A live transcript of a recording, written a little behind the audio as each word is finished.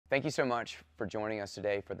Thank you so much for joining us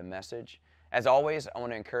today for the message. As always, I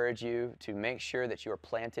want to encourage you to make sure that you are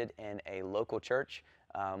planted in a local church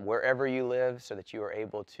wherever you live so that you are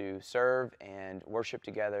able to serve and worship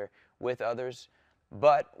together with others.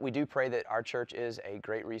 But we do pray that our church is a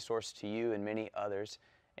great resource to you and many others.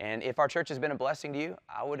 And if our church has been a blessing to you,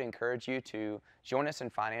 I would encourage you to join us in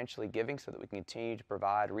financially giving so that we can continue to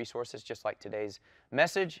provide resources just like today's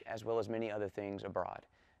message, as well as many other things abroad.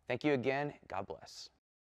 Thank you again. God bless.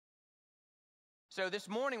 So this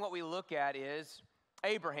morning what we look at is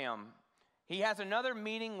Abraham. He has another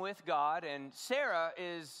meeting with God, and Sarah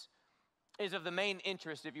is of the main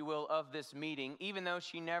interest, if you will, of this meeting, even though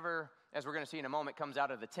she never, as we're going to see in a moment, comes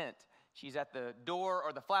out of the tent. She's at the door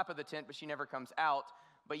or the flap of the tent, but she never comes out.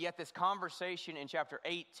 But yet this conversation in chapter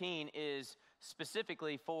 18 is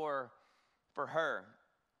specifically for her.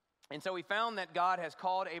 And so we found that God has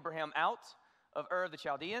called Abraham out of Ur of the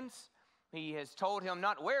Chaldeans. He has told him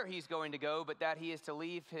not where he's going to go, but that he is to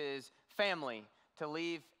leave his family, to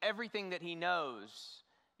leave everything that he knows,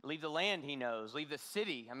 leave the land he knows, leave the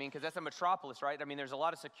city. I mean, because that's a metropolis, right? I mean, there's a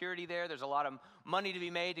lot of security there. There's a lot of money to be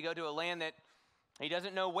made to go to a land that he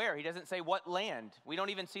doesn't know where. He doesn't say what land. We don't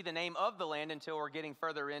even see the name of the land until we're getting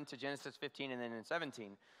further into Genesis 15 and then in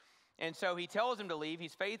 17. And so he tells him to leave.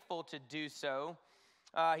 He's faithful to do so.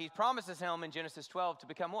 He promises him in Genesis 12 to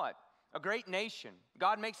become what? A great nation.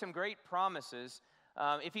 God makes him great promises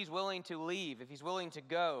if he's willing to leave, if he's willing to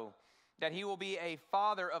go, that he will be a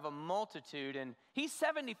father of a multitude. And he's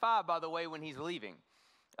 75, by the way, when he's leaving.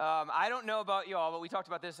 I don't know about y'all, but we talked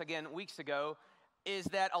about this again weeks ago, is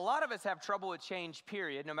that a lot of us have trouble with change,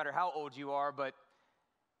 period, no matter how old you are. But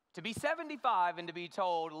to be 75 and to be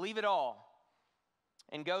told, leave it all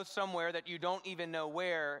and go somewhere that you don't even know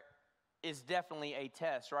where is definitely a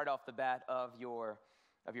test right off the bat of your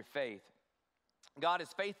faith. God is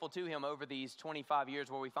faithful to him over these 25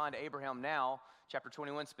 years, where we find Abraham now, chapter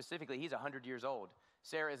 21 specifically, he's 100 years old.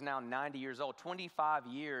 Sarah is now 90 years old. 25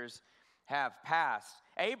 years have passed.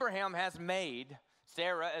 Abraham has made,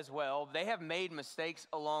 Sarah as well, they have made mistakes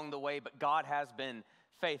along the way, but God has been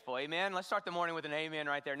faithful. Amen? Let's start the morning with an amen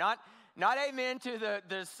right there. Not amen to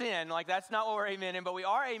the sin, like that's not what we're amening, but we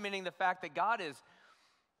are amening the fact that God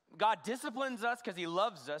disciplines us because he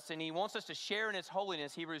loves us and he wants us to share in his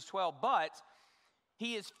holiness, Hebrews 12, but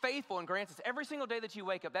he is faithful and grants us every single day that you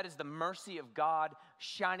wake up. That is the mercy of God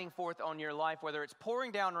shining forth on your life, whether it's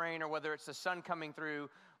pouring down rain or whether it's the sun coming through,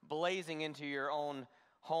 blazing into your own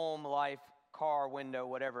home, life, car, window,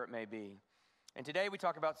 whatever it may be. And today we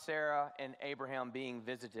talk about Sarah and Abraham being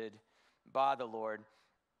visited by the Lord.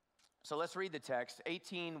 So let's read the text,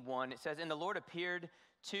 18:1. It says, "And the Lord appeared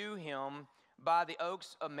to him by the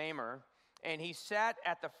oaks of Mamre, and he sat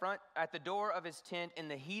at the door of his tent in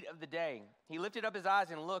the heat of the day. He lifted up his eyes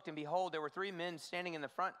and looked, and behold, there were 3 men standing in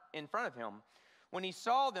front of him. When he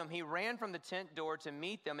saw them, he ran from the tent door to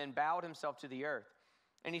meet them and bowed himself to the earth.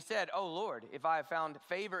 And he said, 'O Lord, if I have found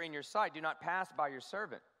favor in your sight, do not pass by your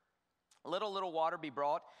servant. Let a little water be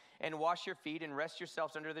brought, and wash your feet, and rest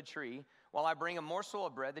yourselves under the tree, while I bring a morsel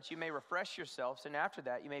of bread, that you may refresh yourselves, and after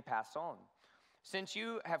that you may pass on. Since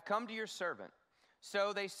you have come to your servant.'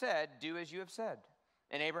 So they said, 'Do as you have said.'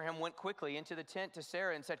 And Abraham went quickly into the tent to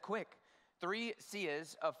Sarah and said, 'Quick, 3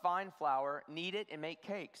 seahs of fine flour, knead it and make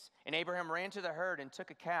cakes.' And Abraham ran to the herd and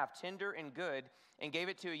took a calf, tender and good, and gave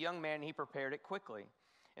it to a young man, and he prepared it quickly.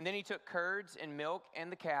 And then he took curds and milk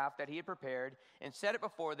and the calf that he had prepared and set it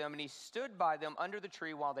before them, and he stood by them under the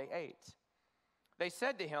tree while they ate. They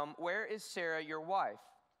said to him, 'Where is Sarah, your wife?'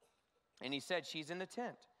 And he said, 'She's in the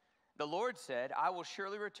tent.' The Lord said, 'I will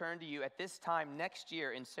surely return to you at this time next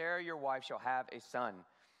year, and Sarah, your wife, shall have a son.'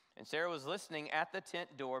 And Sarah was listening at the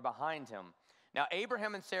tent door behind him. Now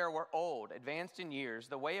Abraham and Sarah were old, advanced in years.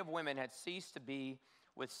 The way of women had ceased to be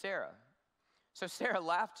with Sarah. So Sarah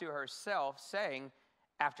laughed to herself, saying,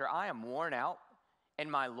 'After I am worn out, and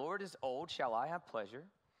my Lord is old, shall I have pleasure?'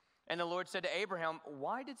 And the Lord said to Abraham,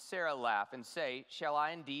 'Why did Sarah laugh and say, shall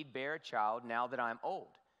I indeed bear a child now that I am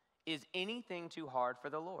old? Is anything too hard for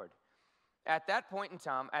the Lord? At that point in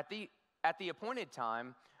time, at the appointed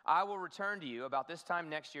time, I will return to you about this time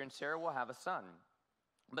next year, and Sarah will have a son.'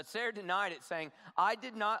 But Sarah denied it, saying, 'I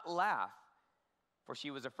did not laugh,' for she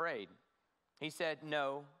was afraid. He said,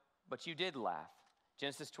 'No, but you did laugh.'"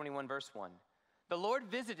 Genesis 21, verse 1. "The Lord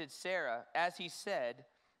visited Sarah as he said,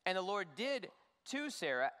 and the Lord did to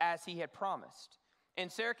Sarah as he had promised.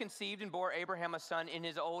 And Sarah conceived and bore Abraham a son in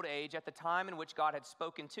his old age at the time in which God had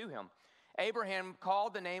spoken to him. Abraham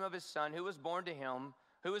called the name of his son who was born to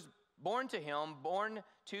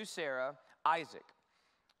Sarah, Isaac.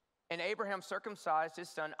 And Abraham circumcised his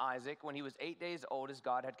son Isaac when he was 8 days old, as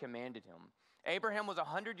God had commanded him. Abraham was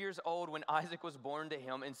 100 years old when Isaac was born to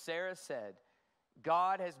him, and Sarah said,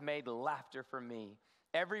 God has made laughter for me.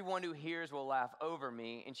 Everyone who hears will laugh over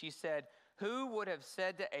me. And she said, who would have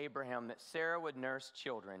said to Abraham that Sarah would nurse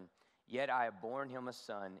children? Yet I have borne him a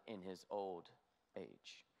son in his old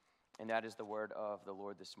age. And that is the word of the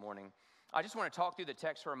Lord this morning. I just want to talk through the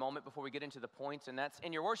text for a moment before we get into the points, and that's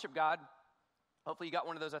in your worship guide. Hopefully you got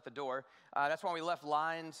one of those at the door. That's why we left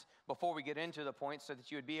lines before we get into the points so that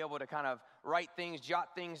you would be able to kind of write things,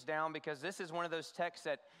 jot things down, because this is one of those texts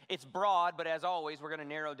that it's broad, but as always, we're going to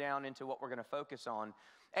narrow down into what we're going to focus on.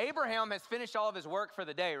 Abraham has finished all of his work for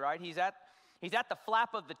the day, right? He's at the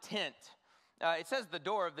flap of the tent. It says the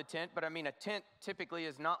door of the tent, but I mean a tent typically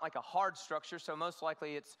is not like a hard structure, so most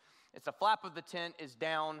likely it's the flap of the tent is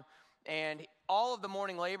down, and all of the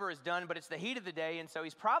morning labor is done, but it's the heat of the day, and so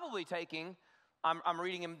he's probably taking... I'm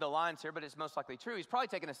reading him the lines here, but it's most likely true. He's probably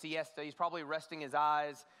taking a siesta. He's probably resting his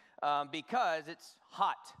eyes because it's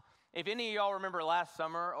hot. If any of y'all remember last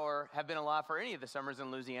summer or have been alive for any of the summers in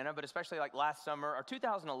Louisiana, but especially like last summer or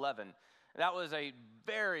 2011, that was a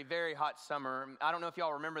very, very hot summer. I don't know if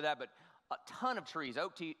y'all remember that, but a ton of trees,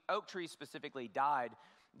 oak trees specifically, died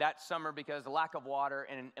that summer because of the lack of water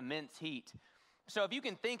and immense heat. So if you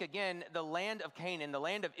can think again, the land of Canaan, the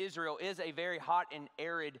land of Israel, is a very hot and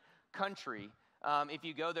arid country. If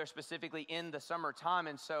you go there specifically in the summertime.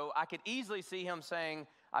 And so I could easily see him saying,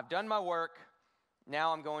 I've done my work,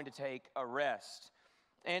 now I'm going to take a rest.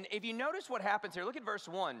 And if you notice what happens here, look at verse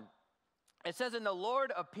 1. It says, and the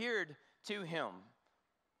Lord appeared to him.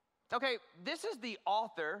 Okay, this is the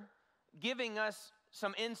author giving us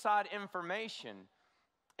some inside information.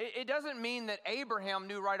 It doesn't mean that Abraham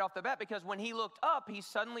knew right off the bat, because when he looked up, he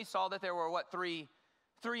suddenly saw that there were, three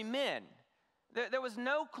men. There was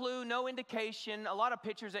no clue, no indication. A lot of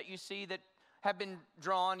pictures that you see that have been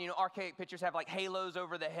drawn, archaic pictures have like halos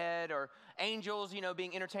over the head or angels,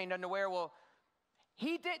 being entertained underwear. Well,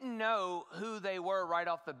 he didn't know who they were right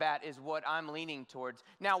off the bat is what I'm leaning towards.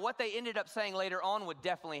 Now, what they ended up saying later on would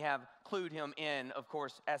definitely have clued him in, of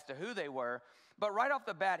course, as to who they were. But right off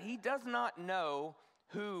the bat, he does not know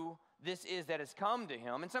who this is that has come to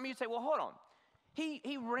him. And some of you say, well, hold on.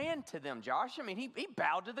 He ran to them, Josh. I mean, he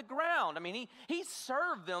bowed to the ground. I mean, he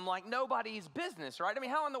served them like nobody's business, right? I mean,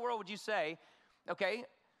 how in the world would you say, okay,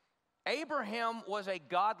 Abraham was a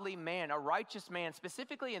godly man, a righteous man,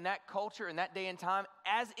 specifically in that culture, in that day and time,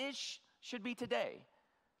 as it should be today.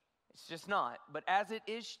 It's just not, but as it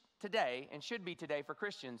is today and should be today for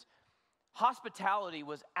Christians, hospitality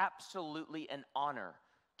was absolutely an honor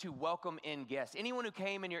to welcome in guests. Anyone who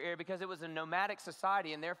came in your area, because it was a nomadic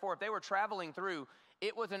society, and therefore if they were traveling through,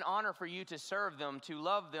 it was an honor for you to serve them, to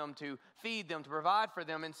love them, to feed them, to provide for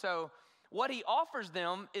them. And so what he offers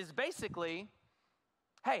them is basically,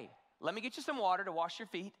 hey, let me get you some water to wash your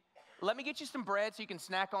feet. Let me get you some bread so you can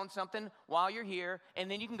snack on something while you're here, and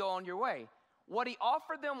then you can go on your way. What he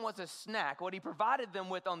offered them was a snack. What he provided them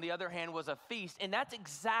with, on the other hand, was a feast. And that's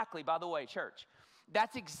exactly, by the way, church,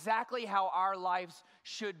 that's exactly how our lives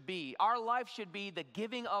should be. Our life should be the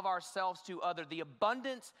giving of ourselves to others, the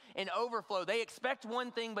abundance and overflow. They expect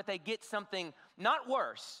one thing, but they get something not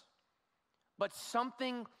worse, but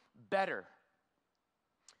something better.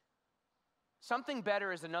 Something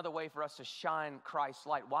better is another way for us to shine Christ's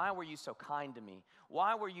light. Why were you so kind to me?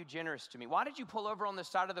 Why were you generous to me? Why did you pull over on the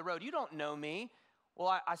side of the road? You don't know me.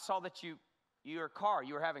 Well, I saw that your car,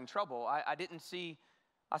 you were having trouble.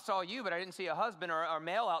 I saw you, but I didn't see a husband or a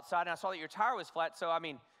male outside, and I saw that your tire was flat, so,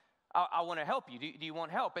 I want to help you. Do you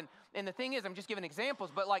want help? And the thing is, I'm just giving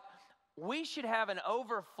examples, but we should have an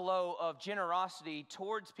overflow of generosity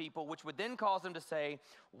towards people, which would then cause them to say,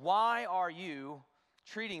 why are you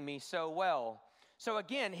treating me so well? So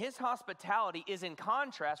again, his hospitality is in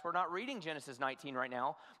contrast. We're not reading Genesis 19 right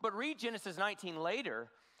now, but read Genesis 19 later,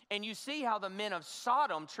 and you see how the men of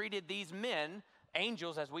Sodom treated these men,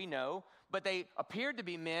 angels as we know, but they appeared to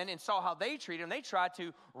be men and saw how they treated them. They tried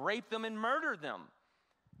to rape them and murder them.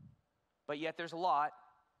 But yet there's Lot,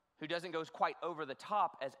 who doesn't go quite over the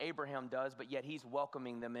top as Abraham does, but yet he's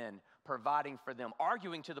welcoming them in, providing for them,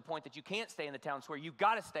 arguing to the point that you can't stay in the town square. You've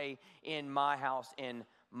got to stay in my house, in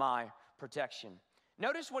my protection.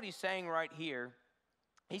 Notice what he's saying right here.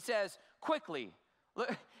 He says, quickly.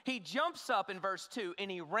 Look, he jumps up in verse 2 and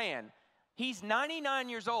he ran. He's 99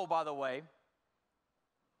 years old, by the way.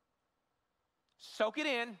 Soak it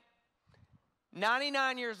in.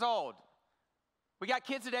 99 years old. We got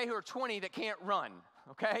kids today who are 20 that can't run,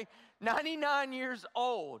 okay? 99 years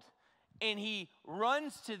old. And he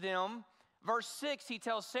runs to them. Verse 6, he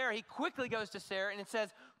tells Sarah, he quickly goes to Sarah, and it says,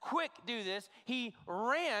 quick, do this. He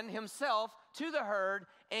ran himself to the herd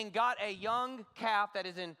and got a young calf that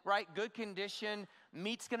is in good condition,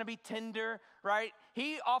 meat's going to be tender, right?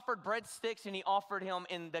 He offered breadsticks, and he offered him,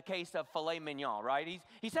 in the case of filet mignon, right?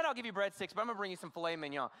 He said, I'll give you breadsticks, but I'm going to bring you some filet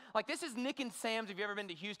mignon. Like, this is Nick and Sam's. If you've ever been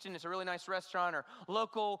to Houston, it's a really nice restaurant, or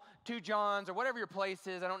local Two Johns, or whatever your place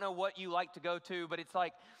is. I don't know what you like to go to, but it's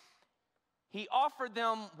like he offered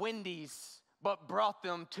them Wendy's, but brought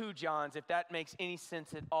them Two Johns, if that makes any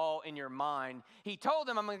sense at all in your mind. He told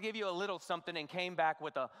them, I'm going to give you a little something, and came back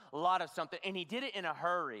with a lot of something, and he did it in a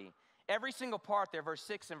hurry. Every single part there, verse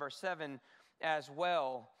 6 and verse 7 as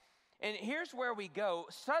well. And here's where we go.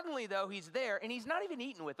 Suddenly, though, he's there, and he's not even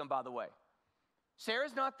eating with them, by the way.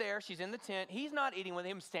 Sarah's not there. She's in the tent. He's not eating with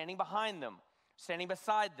him, standing behind them, standing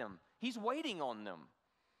beside them. He's waiting on them.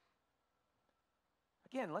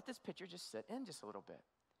 Again, let this picture just sit in just a little bit.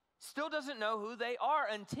 Still doesn't know who they are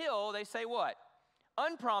until they say what?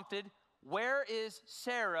 Unprompted, where is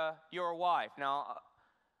Sarah, your wife? Now,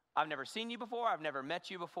 I've never seen you before. I've never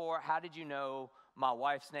met you before. How did you know my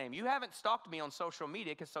wife's name? You haven't stalked me on social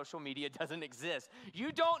media, because social media doesn't exist.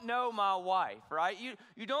 You don't know my wife, right?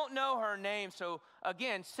 You don't know her name. So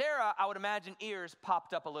again, Sarah, I would imagine ears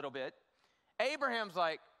popped up a little bit. Abraham's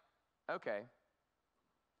like, okay,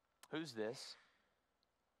 who's this?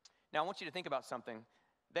 Now I want you to think about something.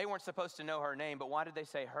 They weren't supposed to know her name, but why did they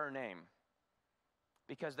say her name?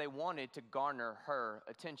 Because they wanted to garner her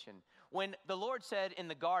attention. When the Lord said in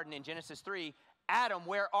the garden in Genesis 3, Adam,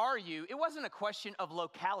 where are you? It wasn't a question of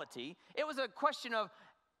locality. It was a question of,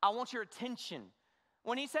 I want your attention.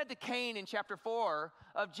 When he said to Cain in chapter 4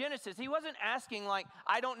 of Genesis, he wasn't asking like,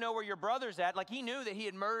 I don't know where your brother's at. Like, he knew that he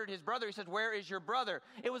had murdered his brother. He says, where is your brother?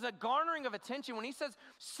 It was a garnering of attention. When he says,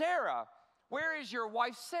 Sarah, where is your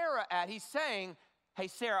wife Sarah at? He's saying, hey,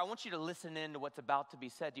 Sarah, I want you to listen in to what's about to be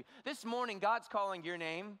said to you. This morning, God's calling your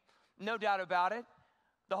name, no doubt about it.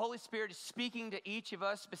 The Holy Spirit is speaking to each of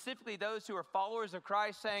us, specifically those who are followers of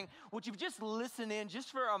Christ, saying, would you just listen in just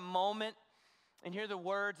for a moment and hear the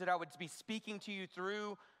words that I would be speaking to you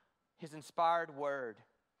through his inspired word?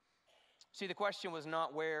 See, the question was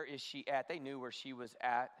not, where is she at? They knew where she was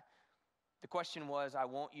at. The question was, I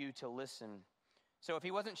want you to listen. So if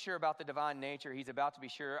he wasn't sure about the divine nature, he's about to be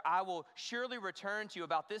sure. I will surely return to you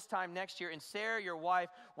about this time next year, and Sarah, your wife,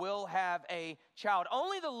 will have a child.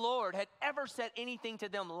 Only the Lord had ever said anything to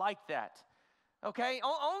them like that. Okay?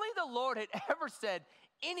 Only the Lord had ever said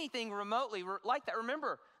anything remotely like that.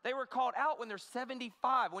 Remember, they were called out when they're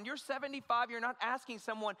 75. When you're 75, you're not asking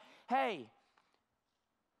someone, hey,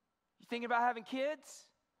 you thinking about having kids?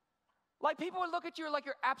 Like, people would look at you like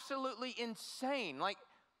you're absolutely insane. Like,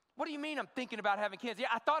 what do you mean I'm thinking about having kids? Yeah,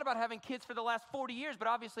 I thought about having kids for the last 40 years, but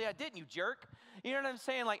obviously I didn't, you jerk. You know what I'm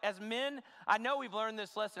saying? Like, as men, I know we've learned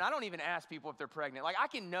this lesson. I don't even ask people if they're pregnant. Like, I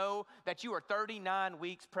can know that you are 39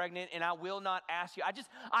 weeks pregnant, and I will not ask you.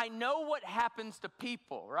 I know what happens to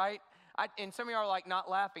people, right? And some of y'all are like not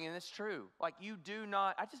laughing, and it's true. Like, you do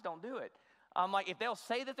not, I just don't do it. I'm like, if they'll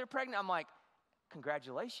say that they're pregnant, I'm like,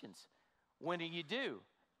 congratulations. When do you do?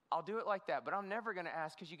 I'll do it like that, but I'm never going to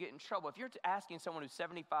ask because you get in trouble. If you're asking someone who's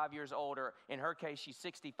 75 years old, or in her case, she's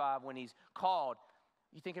 65 when he's called,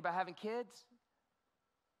 you thinking about having kids?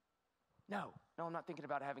 No, I'm not thinking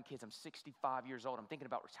about having kids. I'm 65 years old. I'm thinking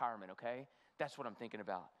about retirement, okay? That's what I'm thinking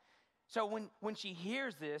about. So when she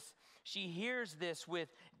hears this with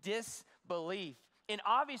disbelief. And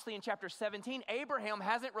obviously in chapter 17, Abraham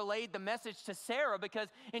hasn't relayed the message to Sarah, because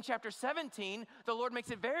in chapter 17, the Lord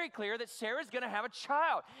makes it very clear that Sarah's going to have a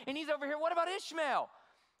child. And he's over here, what about Ishmael?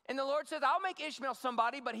 And the Lord says, I'll make Ishmael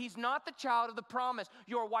somebody, but he's not the child of the promise.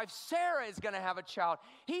 Your wife Sarah is going to have a child.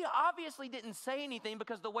 He obviously didn't say anything,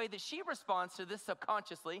 because the way that she responds to this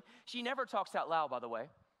subconsciously, she never talks out loud, by the way.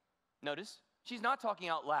 Notice, she's not talking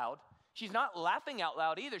out loud. She's not laughing out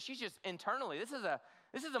loud either. She's just internally. This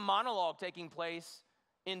is a monologue taking place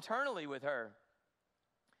internally with her.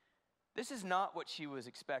 This is not what she was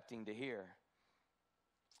expecting to hear.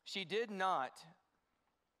 She did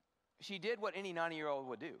what any 90-year-old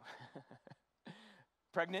would do.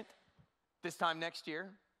 Pregnant this time next year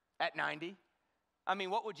at 90. I mean,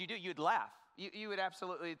 what would you do? You'd laugh. You would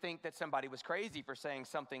absolutely think that somebody was crazy for saying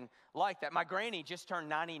something like that. My granny just turned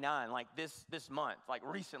 99, like this month, like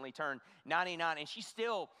recently turned 99, and she's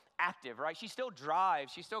still active, right? She still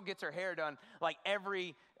drives. She still gets her hair done like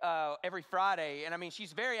every Friday. And I mean,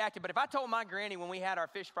 she's very active. But if I told my granny when we had our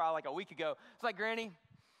fish fry like a week ago, it's like, Granny,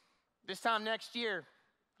 this time next year,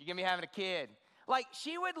 you're going to be having a kid. Like,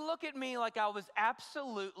 she would look at me like I was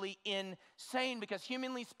absolutely insane, because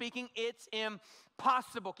humanly speaking, it's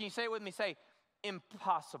impossible. Can you say it with me? Say,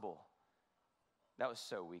 impossible. That was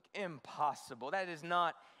so weak. Impossible. That is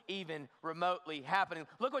not even remotely happening.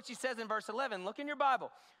 Look what she says in verse 11. Look in your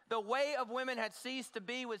Bible. The way of women had ceased to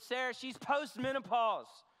be with Sarah. She's post-menopause.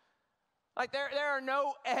 Like there are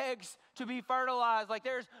no eggs to be fertilized. Like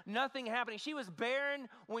there's nothing happening. She was barren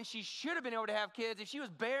when she should have been able to have kids. If she was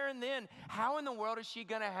barren then, how in the world is she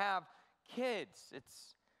going to have kids?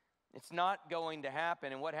 It's not going to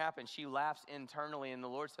happen. And what happens? She laughs internally, and the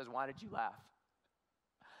Lord says, why did you laugh?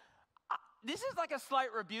 This is like a slight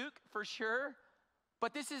rebuke for sure,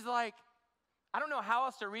 but this is like, I don't know how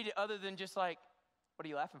else to read it other than just like, what are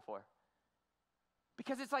you laughing for?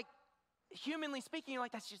 Because it's like, humanly speaking, you're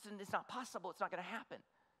like, it's not possible. It's not going to happen.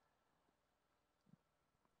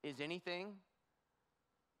 Is anything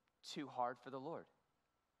too hard for the Lord?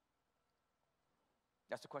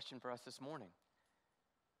 That's the question for us this morning.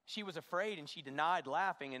 She was afraid and she denied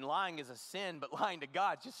laughing, and lying is a sin, but lying to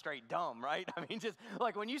God is just straight dumb, right? I mean, just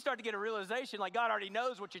like when you start to get a realization, like God already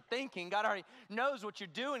knows what you're thinking, God already knows what you're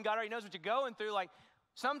doing, God already knows what you're going through. Like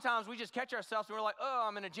sometimes we just catch ourselves and we're like, oh,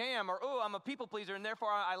 I'm in a jam, or oh, I'm a people pleaser, and therefore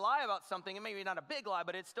I lie about something, and maybe not a big lie,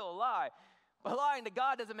 but it's still a lie. But lying to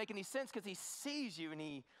God doesn't make any sense because he sees you and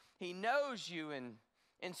he knows you. And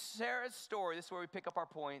in Sarah's story, this is where we pick up our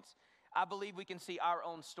points. I believe we can see our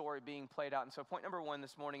own story being played out. And so point number one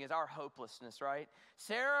this morning is our hopelessness, right?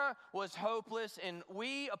 Sarah was hopeless, and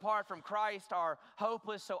we, apart from Christ, are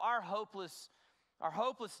hopeless. So our hopelessness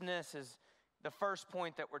is the first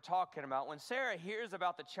point that we're talking about. When Sarah hears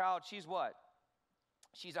about the child, she's what?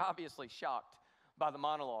 She's obviously shocked by the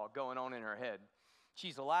monologue going on in her head.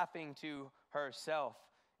 She's laughing to herself.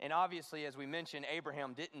 And obviously, as we mentioned,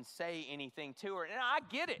 Abraham didn't say anything to her. And I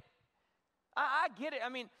get it. I get it. I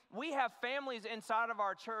mean, we have families inside of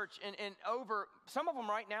our church, and over some of them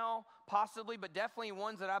right now, possibly, but definitely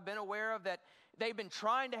ones that I've been aware of, that they've been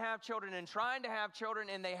trying to have children, and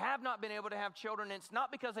they have not been able to have children. And it's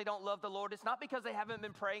not because they don't love the Lord. It's not because they haven't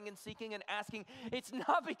been praying and seeking and asking. It's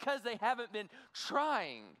not because they haven't been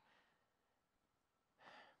trying.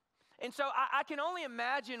 And so I can only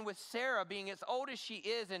imagine with Sarah being as old as she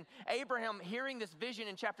is, and Abraham hearing this vision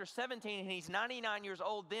in chapter 17, and he's 99 years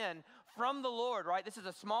old then, from the Lord, right? This is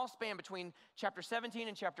a small span between chapter 17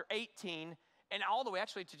 and chapter 18, and all the way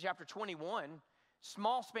actually to chapter 21,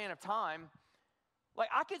 small span of time. Like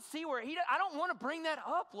I could see where I don't want to bring that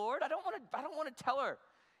up, Lord. I don't want to tell her.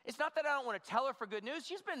 It's not that I don't want to tell her for good news.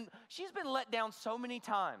 She's been let down so many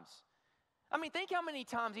times. I mean, think how many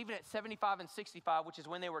times, even at 75 and 65, which is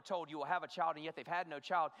when they were told you will have a child, and yet they've had no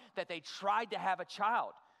child, that they tried to have a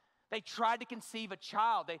child. They tried to conceive a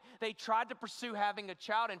child. They tried to pursue having a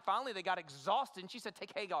child, and finally they got exhausted, and she said,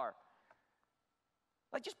 take Hagar.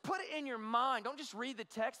 Like, just put it in your mind. Don't just read the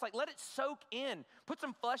text. Like, let it soak in. Put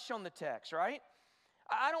some flesh on the text, right?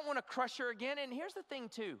 I don't want to crush her again. And here's the thing,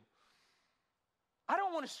 too. I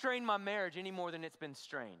don't want to strain my marriage any more than it's been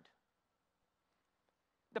strained.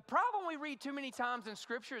 The problem we read too many times in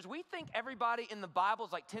Scripture is we think everybody in the Bible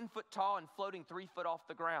is like 10 foot tall and floating 3 foot off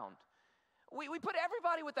the ground. We put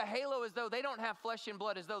everybody with a halo as though they don't have flesh and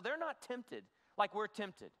blood, as though they're not tempted like we're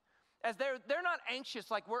tempted. As they're not anxious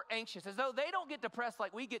like we're anxious, as though they don't get depressed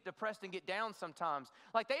like we get depressed and get down sometimes.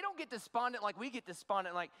 Like they don't get despondent like we get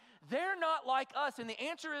despondent. Like they're not like us. And the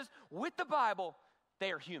answer is, with the Bible,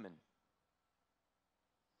 they are human.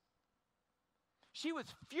 She was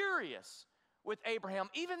furious with Abraham,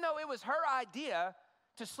 even though it was her idea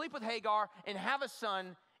to sleep with Hagar and have a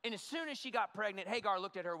son. And as soon as she got pregnant, Hagar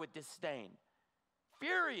looked at her with disdain.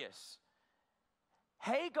 Furious.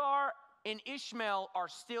 Hagar and Ishmael are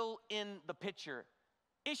still in the picture.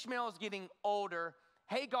 Ishmael is getting older.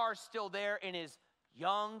 Hagar is still there and is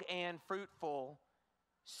young and fruitful.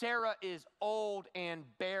 Sarah is old and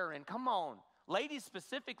barren. Come on. Ladies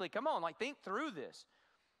specifically, come on. Like, think through this.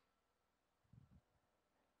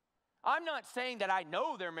 I'm not saying that I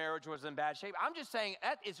know their marriage was in bad shape. I'm just saying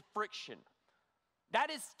that is friction. That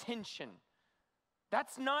is tension.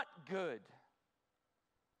 That's not good.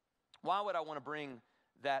 Why would I want to bring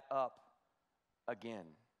that up again?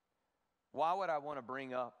 Why would I want to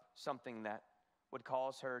bring up something that would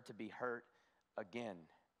cause her to be hurt again?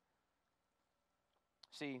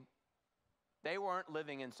 See, they weren't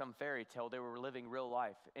living in some fairy tale. They were living real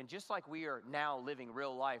life. And just like we are now living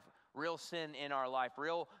real life, real sin in our life,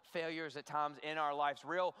 real failures at times in our lives,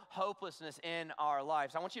 real hopelessness in our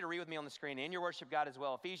lives. I want you to read with me on the screen, in your worship guide as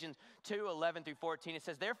well. Ephesians 2:11-14. It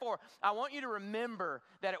says, therefore, I want you to remember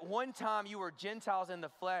that at one time you were Gentiles in the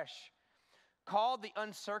flesh, called the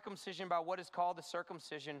uncircumcision by what is called the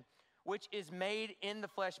circumcision, which is made in the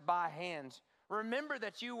flesh by hands. Remember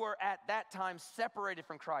that you were at that time separated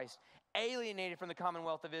from Christ, alienated from the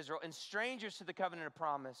commonwealth of Israel, and strangers to the covenant of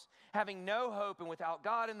promise, having no hope and without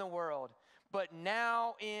God in the world. But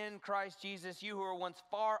now in Christ Jesus, you who were once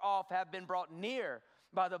far off have been brought near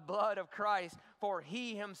by the blood of Christ, for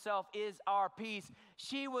he himself is our peace.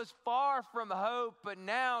 She was far from hope, but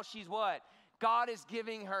now she's what? God is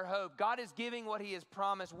giving her hope. God is giving what he has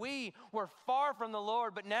promised. We were far from the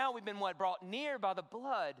Lord, but now we've been what? Brought near by the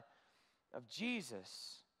blood of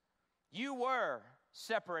Jesus. You were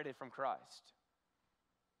separated from Christ.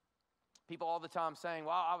 People all the time saying,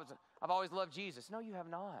 well, I've always loved Jesus. No, you have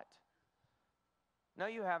not. No,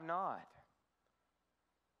 you have not.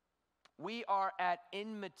 We are at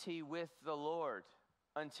enmity with the Lord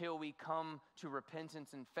until we come to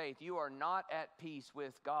repentance and faith. You are not at peace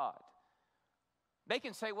with God. They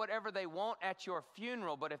can say whatever they want at your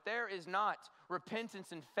funeral, but if there is not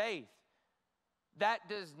repentance and faith, that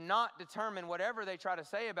does not determine whatever they try to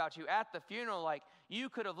say about you at the funeral. Like, you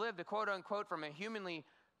could have lived a quote unquote, from a humanly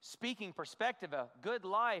speaking perspective, a good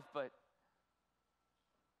life, but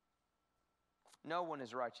no one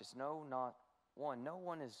is righteous. No, not one. No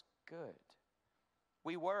one is good.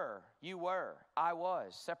 We were, you were, I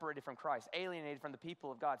was separated from Christ, alienated from the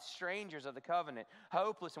people of God, strangers of the covenant,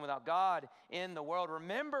 hopeless and without God in the world.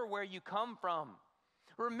 Remember where you come from.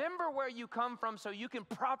 Remember where you come from so you can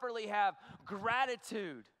properly have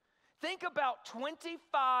gratitude. Think about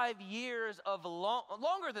 25 years of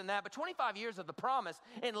longer than that, but 25 years of the promise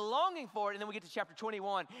and longing for it. And then we get to chapter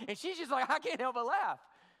 21, and she's just like, I can't help but laugh.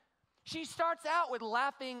 She starts out with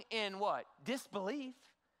laughing in what? Disbelief.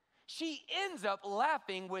 She ends up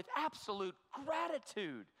laughing with absolute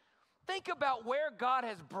gratitude. Think about where God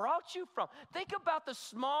has brought you from. Think about the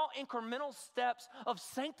small incremental steps of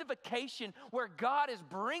sanctification where God is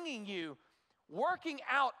bringing you, working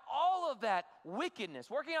out all of that wickedness,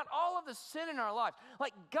 working out all of the sin in our lives.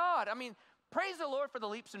 Like God, praise the Lord for the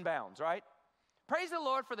leaps and bounds, right? Praise the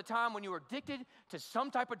Lord for the time when you were addicted to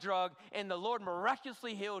some type of drug and the Lord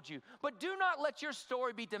miraculously healed you. But do not let your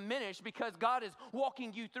story be diminished because God is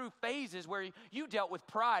walking you through phases where you dealt with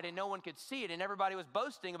pride and no one could see it and everybody was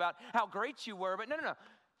boasting about how great you were. But no.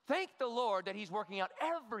 Thank the Lord that he's working out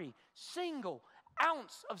every single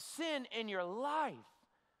ounce of sin in your life.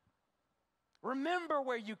 Remember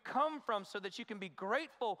where you come from so that you can be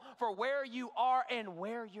grateful for where you are and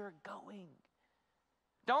where you're going.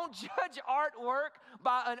 Don't judge artwork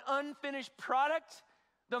by an unfinished product.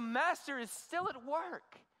 The master is still at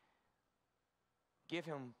work. Give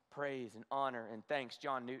him praise and honor and thanks.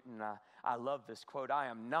 John Newton, I love this quote. I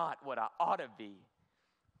am not what I ought to be.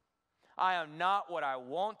 I am not what I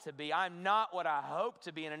want to be. I'm not what I hope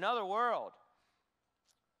to be in another world.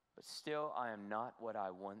 But still, I am not what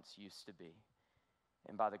I once used to be.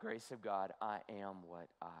 And by the grace of God, I am what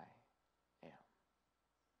I am.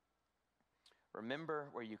 Remember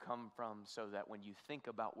where you come from so that when you think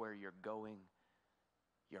about where you're going,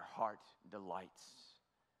 your heart delights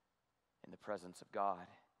in the presence of God.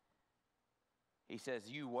 He says,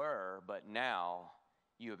 you were, but now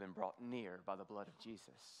you have been brought near by the blood of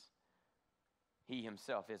Jesus. He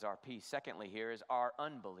himself is our peace. Secondly, here is our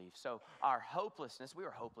unbelief. So our hopelessness, we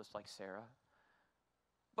were hopeless like Sarah.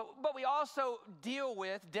 But we also dealt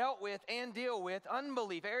with and deal with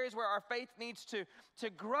unbelief, areas where our faith needs to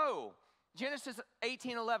grow. Genesis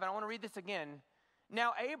 18:11, I want to read this again.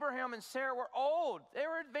 Now Abraham and Sarah were old. They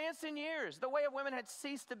were advanced in years. The way of women had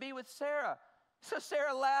ceased to be with Sarah. So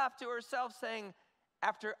Sarah laughed to herself, saying,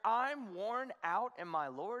 after I'm worn out and my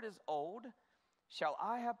Lord is old, shall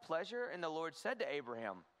I have pleasure? And the Lord said to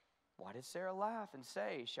Abraham, why did Sarah laugh and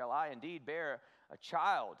say, shall I indeed bear a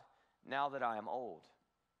child now that I am old?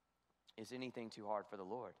 Is anything too hard for the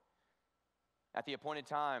Lord? At the appointed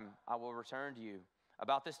time, I will return to you.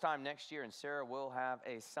 About this time next year, and Sarah will have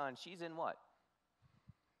a son. She's in what?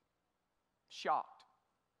 Shocked.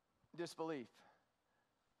 Disbelief.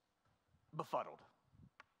 Befuddled.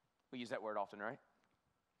 We use that word often, right?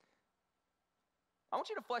 I want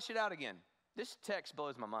you to flesh it out again. This text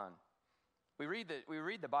blows my mind. We read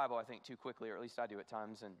the Bible, I think, too quickly, or at least I do at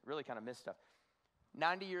times, and really kind of miss stuff.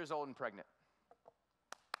 90 years old and pregnant.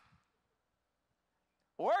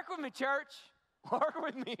 Work with me, church. Work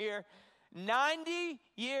with me here. 90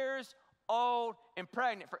 years old and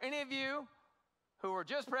pregnant. For any of you who are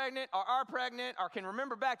just pregnant or are pregnant or can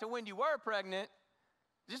remember back to when you were pregnant,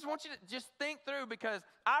 just want you to just think through, because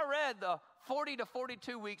I read the 40 to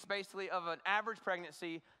 42 weeks basically of an average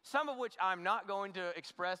pregnancy, some of which I'm not going to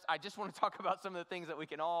express. I just want to talk about some of the things that we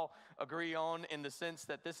can all agree on in the sense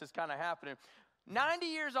that this is kind of happening. 90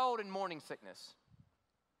 years old and morning sickness.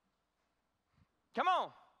 Come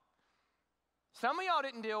on. Some of y'all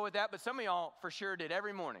didn't deal with that, but some of y'all for sure did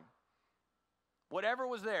every morning. Whatever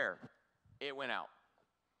was there, it went out.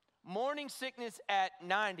 Morning sickness at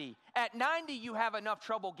 90. At 90, you have enough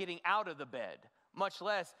trouble getting out of the bed, much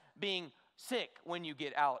less being sick when you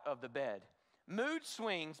get out of the bed. Mood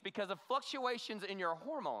swings because of fluctuations in your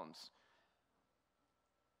hormones.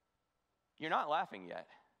 You're not laughing yet.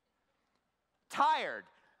 Tired.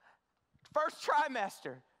 First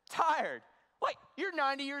trimester, tired. Like, you're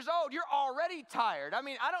 90 years old. You're already tired. I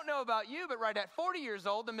mean, I don't know about you, but right at 40 years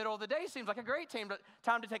old, the middle of the day seems like a great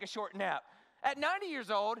time to take a short nap. At 90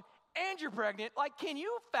 years old, and you're pregnant, like, can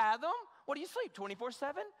you fathom? What do you sleep,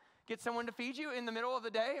 24/7? Get someone to feed you in the middle of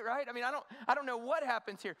the day, right? I mean, I don't know what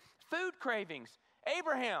happens here. Food cravings.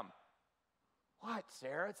 Abraham. What,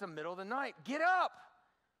 Sarah? It's the middle of the night. Get up.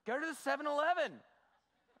 Go to the 7-Eleven.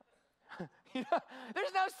 You know,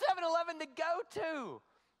 there's no 7-Eleven to go to.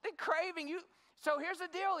 The craving. So here's the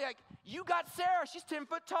deal. Like, you got Sarah. She's 10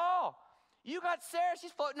 foot tall. You got Sarah.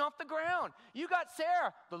 She's floating off the ground. You got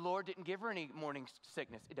Sarah. The Lord didn't give her any morning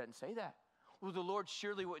sickness. It doesn't say that. Well, the Lord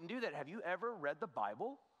surely wouldn't do that. Have you ever read the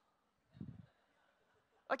Bible?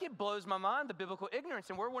 Like, it blows my mind, the biblical ignorance.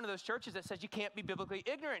 And we're one of those churches that says you can't be biblically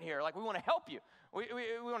ignorant here. Like, we want to help you. We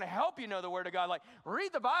want to help you know the Word of God. Like,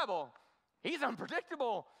 read the Bible. He's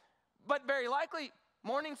unpredictable. But very likely,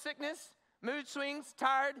 morning sickness, mood swings,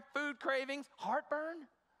 tired, food cravings, heartburn.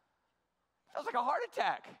 Feels like a heart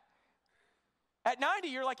attack. At 90,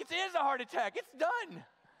 you're like, it is a heart attack. It's done.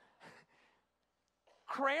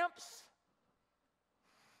 Cramps.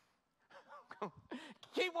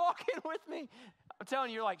 Keep walking with me. I'm telling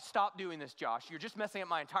you, you're like, stop doing this, Josh. You're just messing up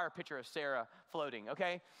my entire picture of Sarah floating,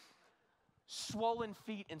 okay? Swollen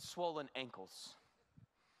feet and swollen ankles.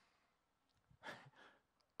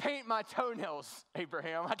 Paint my toenails,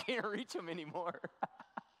 Abraham. I can't reach them anymore.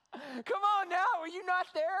 Come on now. Were you not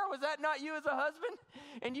there? Was that not you as a husband?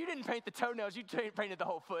 And you didn't paint the toenails. You painted the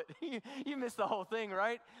whole foot. You missed the whole thing,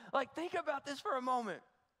 right? Like, think about this for a moment.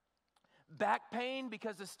 Back pain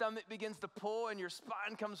because the stomach begins to pull and your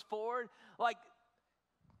spine comes forward. Like,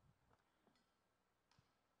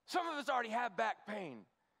 some of us already have back pain.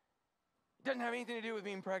 It doesn't have anything to do with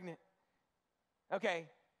being pregnant. Okay.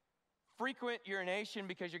 Frequent urination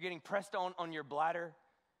because you're getting pressed on your bladder.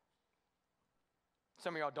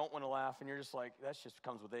 Some of y'all don't want to laugh, and you're just like, that just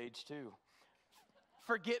comes with age too.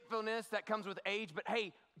 Forgetfulness, that comes with age. But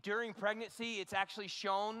hey, during pregnancy, it's actually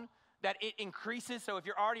shown that it increases. So if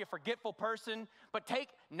you're already a forgetful person, but take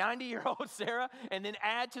 90-year-old Sarah and then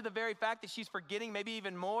add to the very fact that she's forgetting maybe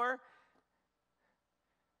even more.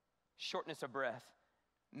 Shortness of breath,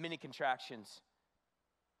 many contractions,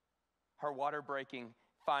 her water breaking,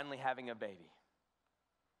 finally having a baby.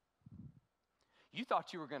 You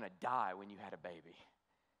thought you were going to die when you had a baby.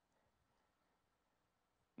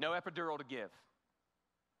 No epidural to give.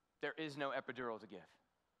 There is no epidural to give.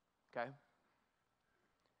 Okay?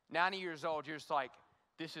 90 years old, you're just like,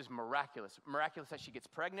 this is miraculous. Miraculous that she gets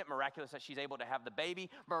pregnant. Miraculous that she's able to have the baby.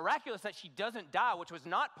 Miraculous that she doesn't die, which was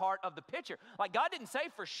not part of the picture. Like, God didn't say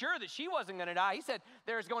for sure that she wasn't going to die. He said,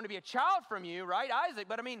 there's going to be a child from you, right, Isaac?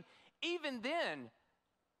 But I mean, even then,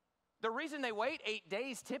 the reason they wait 8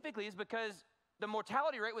 days typically is because the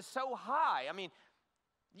mortality rate was so high. I mean,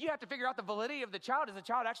 you have to figure out the validity of the child. Is the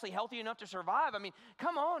child actually healthy enough to survive? I mean,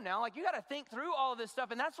 come on now. Like, you got to think through all of this stuff.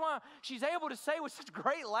 And that's why she's able to say with such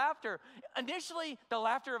great laughter, initially the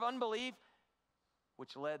laughter of unbelief,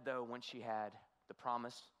 which led, though, when she had the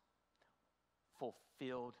promise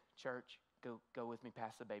fulfilled. Church, go with me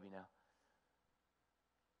past the baby now.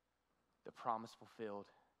 The promise fulfilled.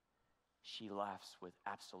 She laughs with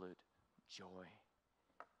absolute joy.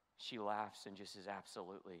 She laughs and just is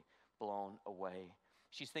absolutely blown away.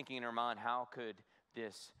 She's thinking in her mind, how could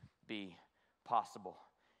this be possible?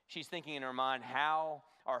 She's thinking in her mind, how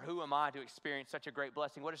or who am I to experience such a great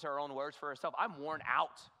blessing? What is her own words for herself? I'm worn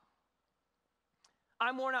out.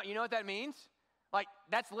 I'm worn out. You know what that means? Like,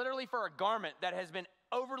 that's literally for a garment that has been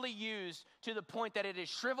overly used to the point that it is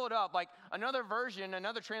shriveled up. Like, another version,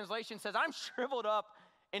 another translation says, I'm shriveled up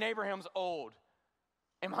and Abraham's old.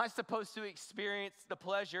 Am I supposed to experience the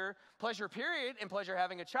pleasure period, and pleasure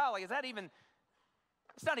having a child? Like, is that even,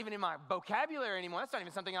 it's not even in my vocabulary anymore. That's not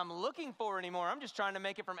even something I'm looking for anymore. I'm just trying to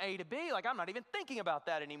make it from A to B. Like, I'm not even thinking about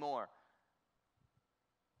that anymore.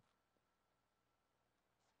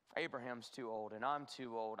 Abraham's too old, and I'm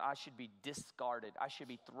too old. I should be discarded. I should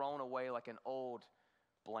be thrown away like an old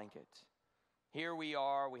blanket. Here we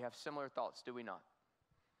are. We have similar thoughts, do we not?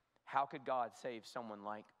 How could God save someone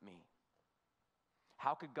like me?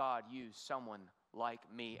 How could God use someone like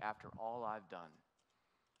me after all I've done?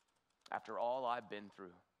 After all I've been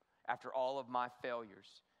through? After all of my failures?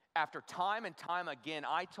 After time and time again,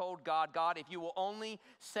 I told God, God, if you will only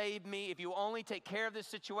save me, if you will only take care of this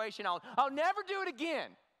situation, I'll never do it again.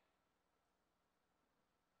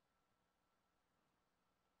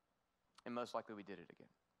 And most likely we did it again.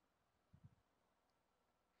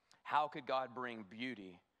 How could God bring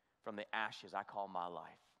beauty from the ashes I call my life?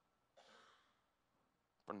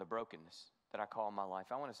 From the brokenness that I call my life.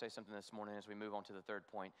 I want to say something this morning as we move on to the third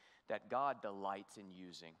point, that God delights in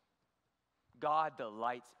using. God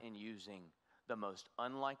delights in using the most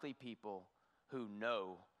unlikely people who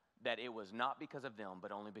know that it was not because of them,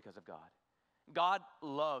 but only because of God. God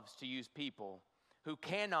loves to use people who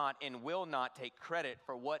cannot and will not take credit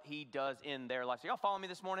for what he does in their life. So y'all follow me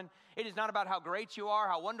this morning? It is not about how great you are,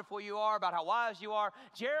 how wonderful you are, about how wise you are.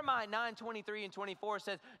 Jeremiah 9:23 and 24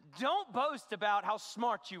 says, don't boast about how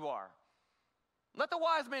smart you are. Let the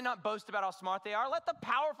wise man not boast about how smart they are. Let the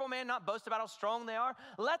powerful man not boast about how strong they are.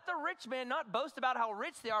 Let the rich man not boast about how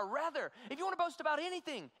rich they are. Rather, if you want to boast about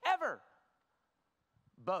anything, ever,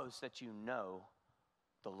 boast that you know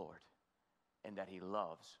the Lord and that he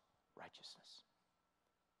loves righteousness.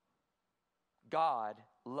 God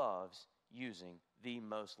loves using the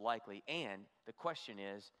most likely. And the question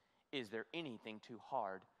is there anything too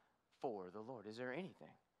hard for the Lord? Is there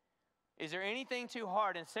anything? Is there anything too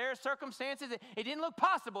hard? In Sarah's circumstances, it didn't look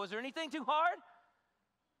possible. Is there anything too hard?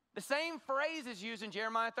 The same phrase is used in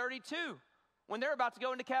Jeremiah 32 when they're about to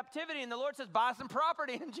go into captivity and the Lord says, buy some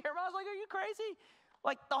property. And Jeremiah's like, are you crazy?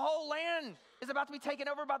 Like the whole land is about to be taken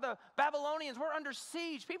over by the Babylonians. We're under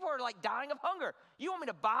siege. People are like dying of hunger. You want me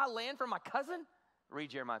to buy land from my cousin? Read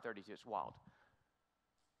Jeremiah 32. It's wild.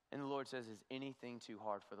 And the Lord says, is anything too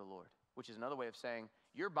hard for the Lord? Which is another way of saying,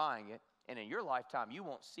 you're buying it, and in your lifetime, you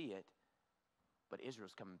won't see it, but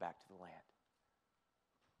Israel's coming back to the land.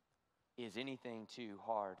 Is anything too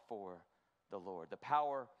hard for the Lord? The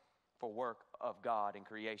powerful work of God in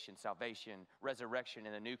creation, salvation, resurrection,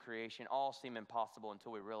 and a new creation all seem impossible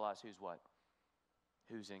until we realize who's what?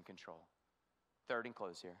 Who's in control. Third and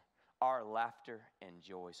close here. Our laughter and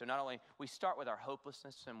joy. So not only we start with our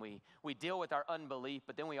hopelessness and we deal with our unbelief,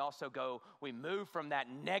 but then we also we move from that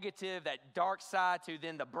negative, that dark side to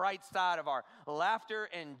then the bright side of our laughter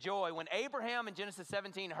and joy. When Abraham in Genesis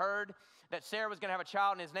 17 heard that Sarah was going to have a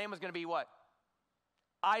child and his name was going to be what?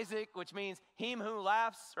 Isaac, which means him who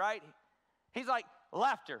laughs, right? He's like,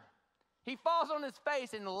 laughter. He falls on his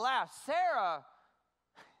face and laughs. Sarah,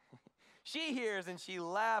 she hears and she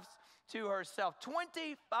laughs to herself.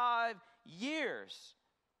 25 years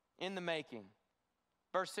in the making.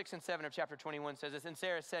 Verse 6 and 7 of chapter 21 says this, and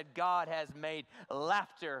Sarah said, God has made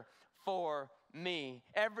laughter for me.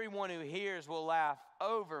 Everyone who hears will laugh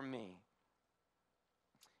over me.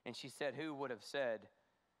 And she said, who would have said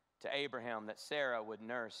to Abraham that Sarah would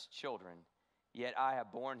nurse children? Yet I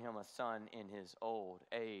have borne him a son in his old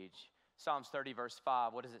age. Psalms 30 verse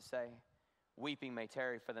 5, what does it say? Weeping may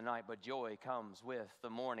tarry for the night, but joy comes with the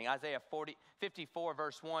morning. Isaiah 54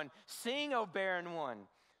 verse 1, sing, O barren one,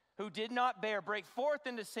 who did not bear, break forth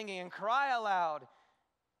into singing and cry aloud.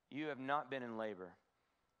 You have not been in labor.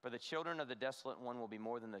 For the children of the desolate one will be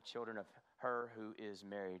more than the children of her who is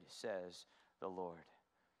married, says the Lord.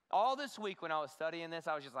 All this week when I was studying this,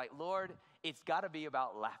 I was just like, Lord, it's got to be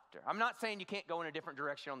about laughter. I'm not saying you can't go in a different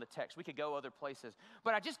direction on the text. We could go other places.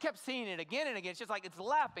 But I just kept seeing it again and again. It's just like it's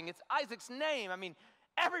laughing. It's Isaac's name. I mean,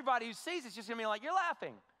 everybody who sees it's just going to be like, you're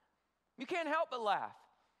laughing. You can't help but laugh.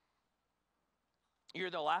 You're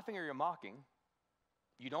either laughing or you're mocking.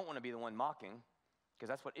 You don't want to be the one mocking because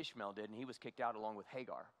that's what Ishmael did, and he was kicked out along with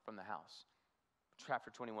Hagar from the house.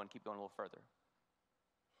 Chapter 21, keep going a little further.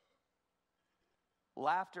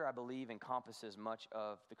 Laughter, I believe, encompasses much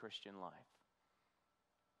of the Christian life.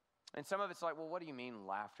 And some of it's like, well, what do you mean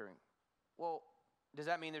laughter? Well, does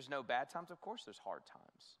that mean there's no bad times? Of course there's hard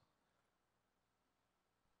times.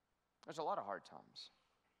 There's a lot of hard times.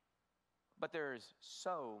 But there is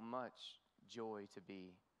so much joy to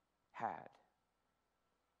be had.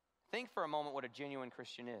 Think for a moment what a genuine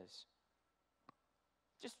Christian is.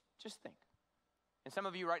 Just think. And some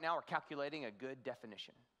of you right now are calculating a good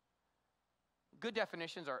definition. Good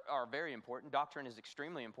definitions are very important. Doctrine is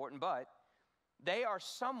extremely important, but they are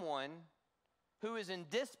someone who is in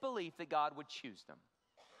disbelief that God would choose them.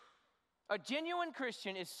 A genuine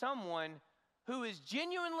Christian is someone who is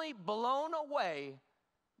genuinely blown away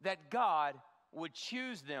that God would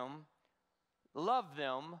choose them, love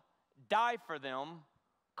them, die for them,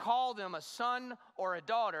 call them a son or a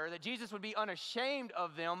daughter, that Jesus would be unashamed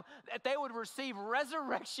of them, that they would receive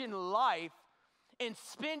resurrection life and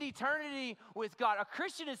spend eternity with God. A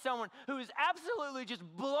Christian is someone who is absolutely just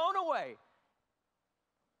blown away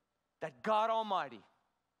that God Almighty,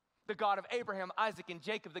 the God of Abraham, Isaac, and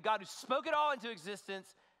Jacob, the God who spoke it all into existence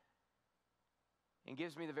and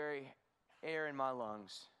gives me the very air in my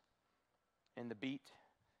lungs and the beat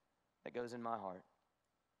that goes in my heart,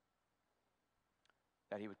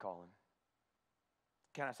 that he would call him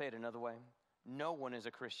Can I say it another way? No one is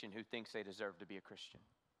a Christian who thinks they deserve to be a Christian.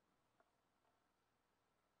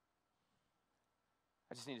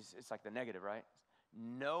 It's like the negative, right?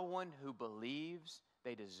 No one who believes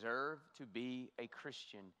they deserve to be a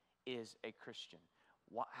Christian is a Christian.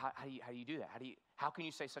 How do you do that? How can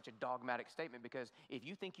you say such a dogmatic statement? Because if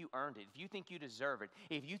you think you earned it, if you think you deserve it,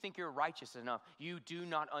 if you think you're righteous enough, you do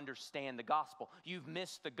not understand the gospel. You've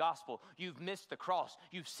missed the gospel. You've missed the cross.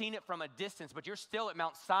 You've seen it from a distance, but you're still at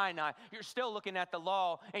Mount Sinai. You're still looking at the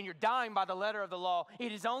law, and you're dying by the letter of the law.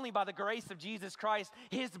 It is only by the grace of Jesus Christ,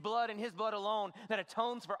 His blood and His blood alone, that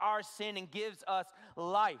atones for our sin and gives us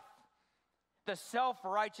life. The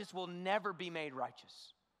self-righteous will never be made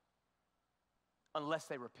righteous unless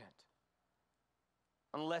they repent.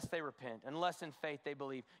 Unless they repent, unless in faith they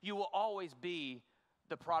believe. You will always be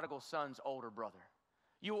the prodigal son's older brother.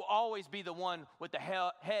 You will always be the one with the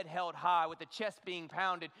head held high, with the chest being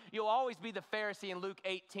pounded. You'll always be the Pharisee in Luke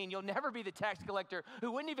 18. You'll never be the tax collector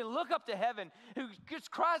who wouldn't even look up to heaven, who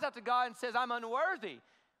just cries out to God and says, I'm unworthy.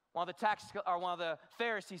 While the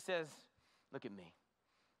Pharisee says, look at me.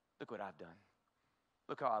 Look what I've done.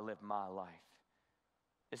 Look how I live my life.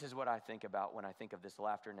 This is what I think about when I think of this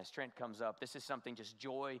laughter. And as Trent comes up, this is something just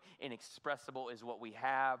joy inexpressible is what we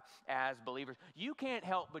have as believers. You can't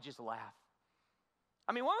help but just laugh.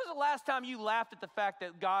 I mean, when was the last time you laughed at the fact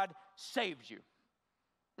that God saved you?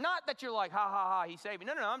 Not that you're like, ha, ha, ha, He saved me.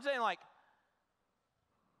 No, I'm saying like,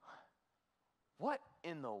 what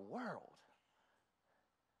in the world?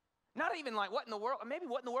 Not even like, what in the world? Maybe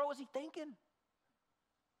what in the world was he thinking?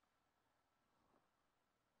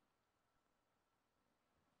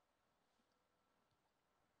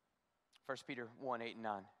 1 Peter 1, 8 and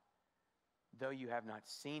 9. Though you have not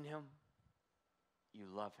seen Him, you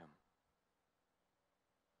love Him.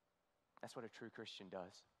 That's what a true Christian does.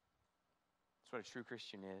 That's what a true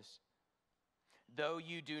Christian is. Though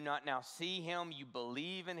you do not now see Him, you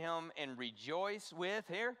believe in Him and rejoice with,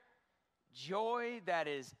 here, joy that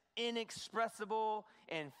is inexpressible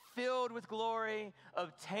and filled with glory,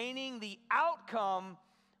 obtaining the outcome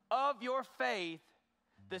of your faith,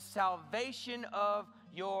 the salvation of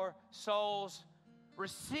your souls,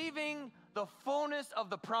 receiving the fullness of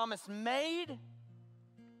the promise made,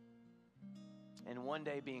 and one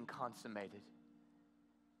day being consummated,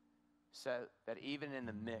 so that even in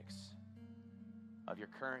the mix of your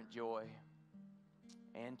current joy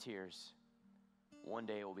and tears, one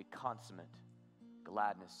day it will be consummate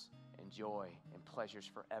gladness and joy and pleasures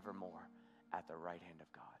forevermore at the right hand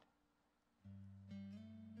of God.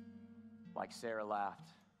 Like Sarah laughed,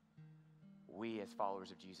 we as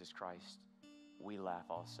followers of Jesus Christ, we laugh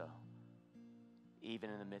also. Even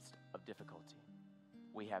in the midst of difficulty,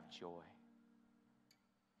 we have joy.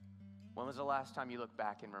 When was the last time you looked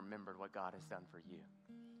back and remembered what God has done for you?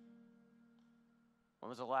 When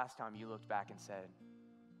was the last time you looked back and said,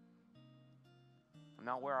 I'm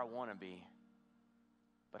not where I want to be,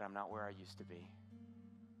 but I'm not where I used to be.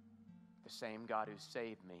 The same God who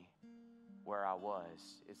saved me where I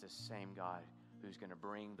was is the same God who's going to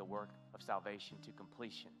bring the work of salvation to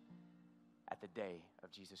completion at the day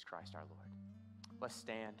of Jesus Christ our Lord. Let's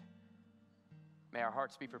stand. May our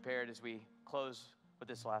hearts be prepared as we close with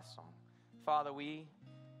this last song. Father, we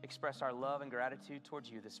express our love and gratitude towards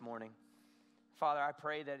you this morning. Father, I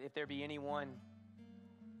pray that if there be anyone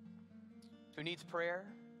who needs prayer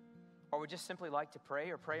or would just simply like to pray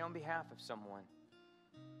or pray on behalf of someone,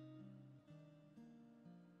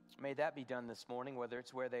 may that be done this morning, whether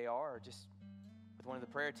it's where they are or just with one of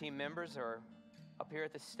the prayer team members or up here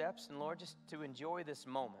at the steps. And Lord, just to enjoy this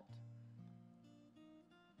moment.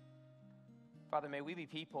 Father, may we be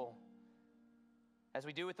people, as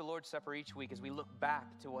we do with the Lord's Supper each week, as we look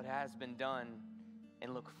back to what has been done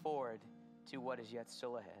and look forward to what is yet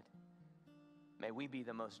still ahead. May we be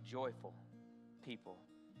the most joyful people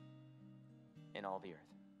in all the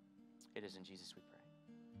earth. It is in Jesus we pray.